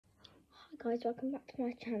guys, welcome back to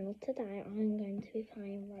my channel. Today I'm going to be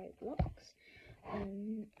playing Roblox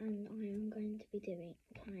and I am going to be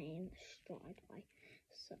playing strideway.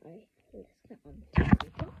 So let's get on to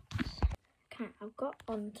Roblox. Okay, I've got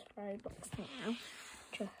onto Roblox now.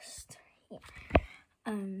 Just here.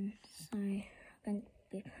 So I'm going to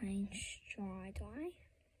be playing strideway.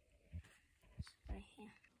 So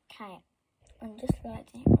here. Okay, I'm just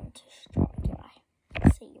loading onto strideway.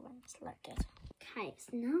 See you when it's loaded. Okay, it's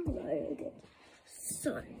now loaded.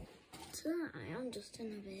 So today I'm just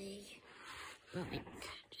gonna be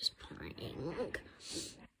just playing.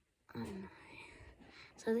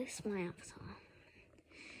 So this is my avatar.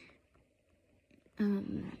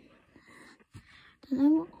 Don't know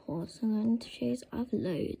what horse I'm going to choose. I have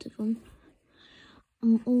loads of them.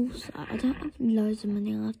 Also, I don't have loads of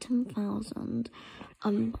money. I have 10,000.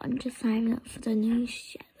 I'm just saving up for the new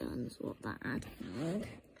Shetlands. What that adding?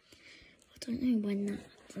 I don't know when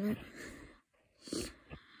that's it.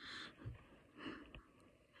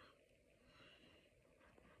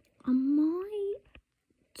 I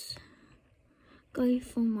might go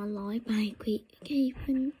for my live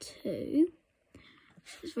keeping too.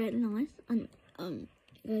 It's really nice and it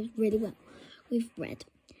goes really well with red.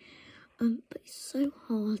 But it's so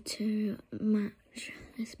hard to match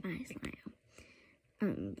this base layout.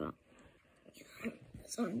 But you know,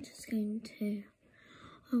 so I'm just going to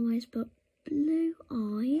always put blue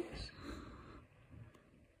eyes.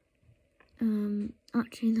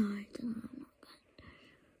 Actually no, I don't know,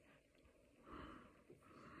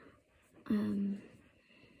 I'm not going.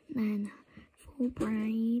 Then full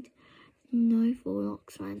braid, no full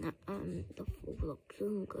locks around that. The full locks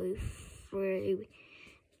will go through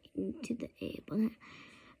into the ear bonnet.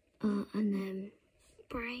 And then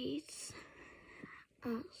braids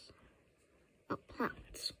as a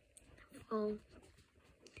plait for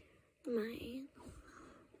mine.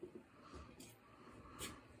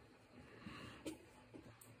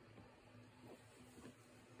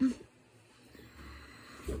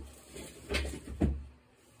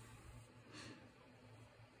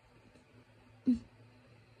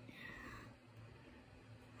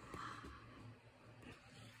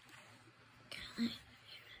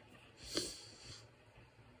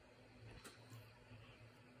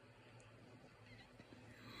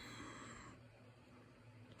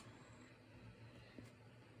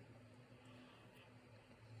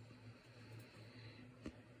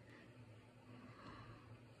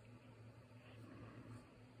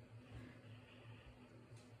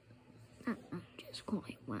 That matches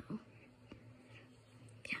quite well.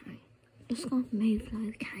 Okay, just gonna move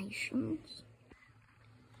locations.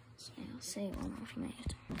 So I'll see what I've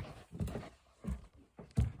moved.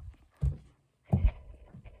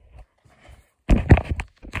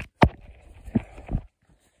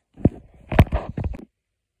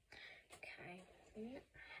 Okay,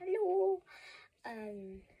 hello.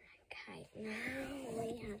 Okay, now we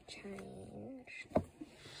have changed.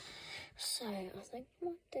 So I think I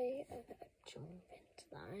might do a bit of jumping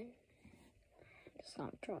today. Just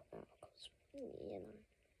not drop that because, you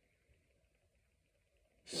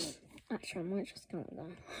know. Actually, I might just go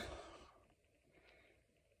there.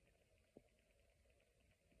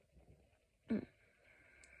 Do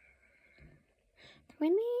we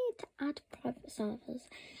need to add private servers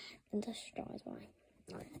into strideway?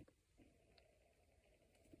 No.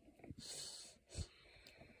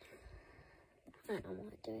 I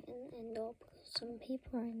might do it in indoor because some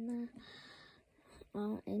people are in there,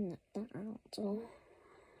 are in the outdoor.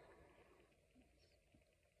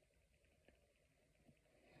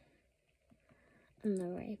 And the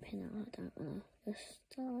raping, I don't want to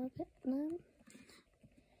disturb it now.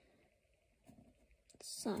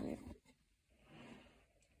 So,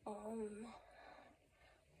 I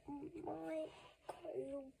might go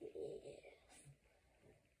with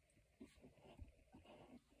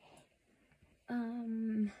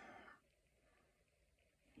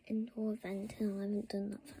indoor venting. I haven't done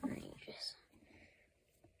that for ages.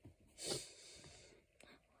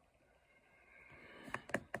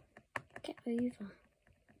 Get over.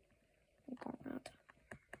 I got mad.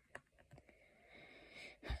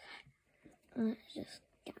 Okay. Let's just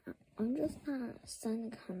get up. I'm just gonna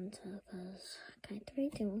send a counter because, okay, 3,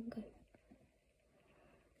 2, 1, go.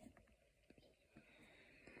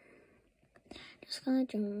 Just gonna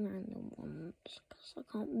jump random ones because I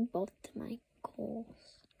can't be bothered to make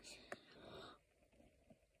course.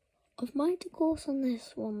 I've made a course on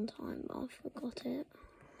this one time, but I forgot it.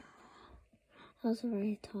 That was a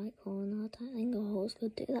very tight corner. I don't think a horse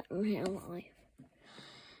could do that in real life.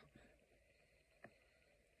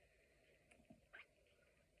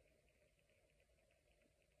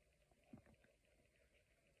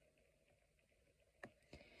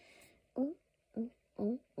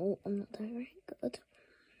 I'm not doing very good.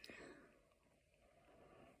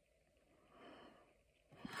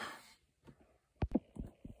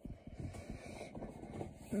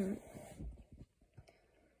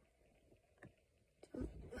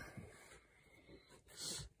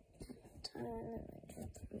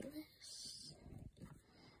 Jump through this.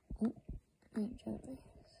 Oh, I jump this.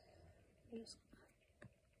 Just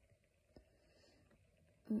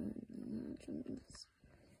jump this.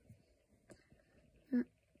 That.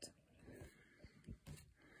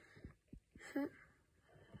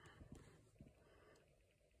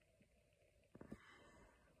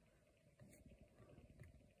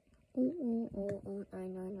 Oh, no.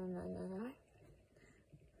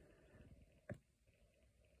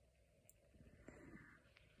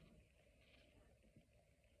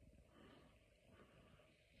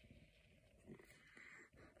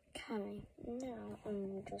 Okay, now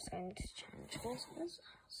I'm just going to change horses.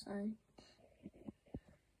 So,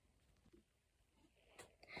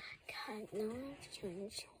 okay, now I've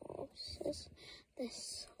changed horses.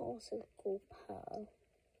 This horse is called Pearl.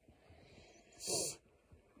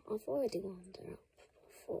 I've already wound her up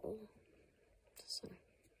before, so.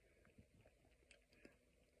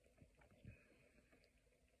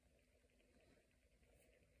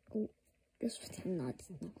 Oh, just pretend I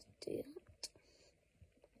did not do that.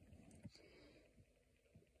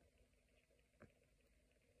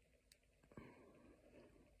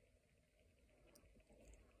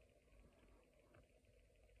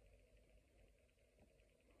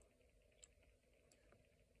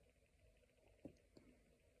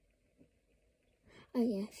 Oh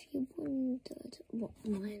yeah, if you wondered what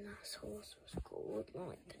my last horse was called,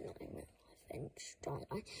 like the 9.5-inch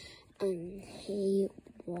strideway, he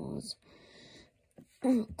was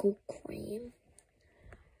called Cream.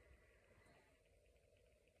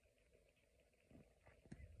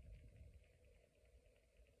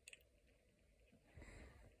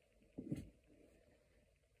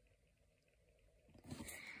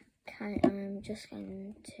 Okay, I'm just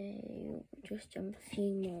going to jump a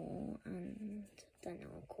few more and then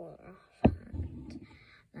I'll call her off and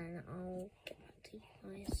then I'll get back to you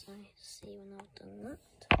guys, so see when I've done that.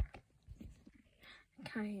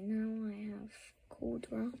 Okay, now I have called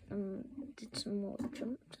her off and did some more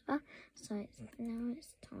jumps to her, so now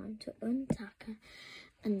it's time to untack her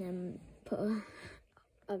and then put her,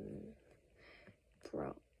 her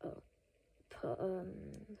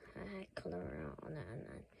hair colour on it and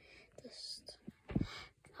then just,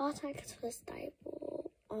 I'll take her to the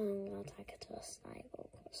stable. I'm going to take her to the stable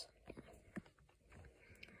because,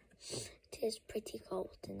 it is pretty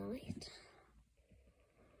cold tonight.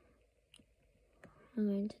 I'm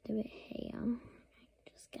going to do it here.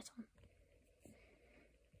 Just get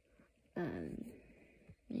on.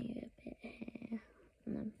 Maybe a bit here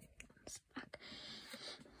and then it's back.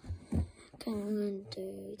 Okay, I'm going to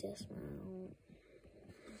do this now.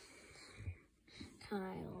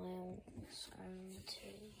 Okay, I'll going to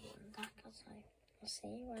back, so I'll see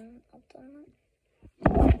you when I've done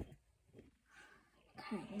that.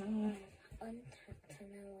 Okay, now I've untacked her.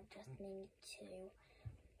 Now I just need to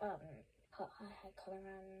put her hair colour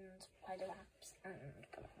and spider wraps and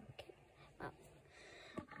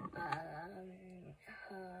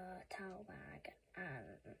her towel bag and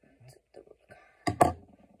the rug. Okay,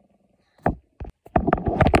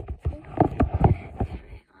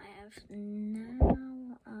 I have now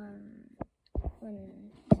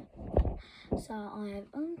so I have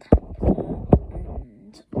untapped her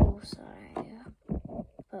and also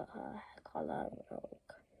put her hair colour, rug,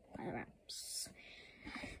 spider wraps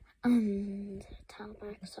and towel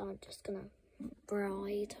bag, so I'm just gonna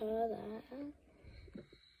bride her there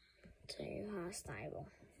to her stable.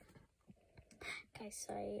 Okay,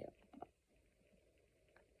 so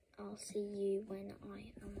I'll see you when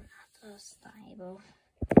I am at her stable.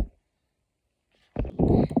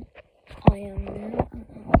 I am now at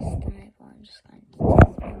her stable. I'm just going to do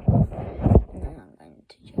this and then I'm going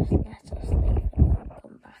to just let her sleep and then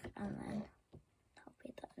come back and then that'll be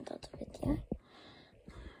the end of the video.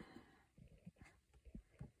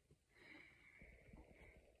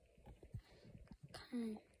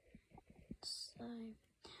 Okay, so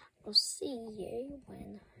I'll see you when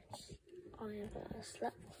I have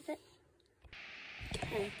slept with it.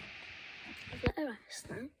 Okay, I've let her rest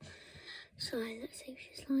now. So let's see if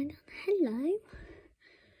she's lying down. Hello.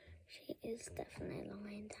 She is definitely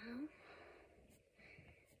lying down.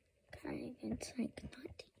 Okay, I'm going to say good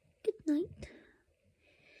night. Good night.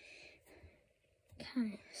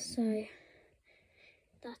 Okay, so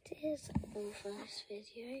that is all for this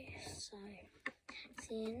video. So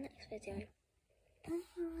see you in the next video.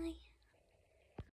 Bye.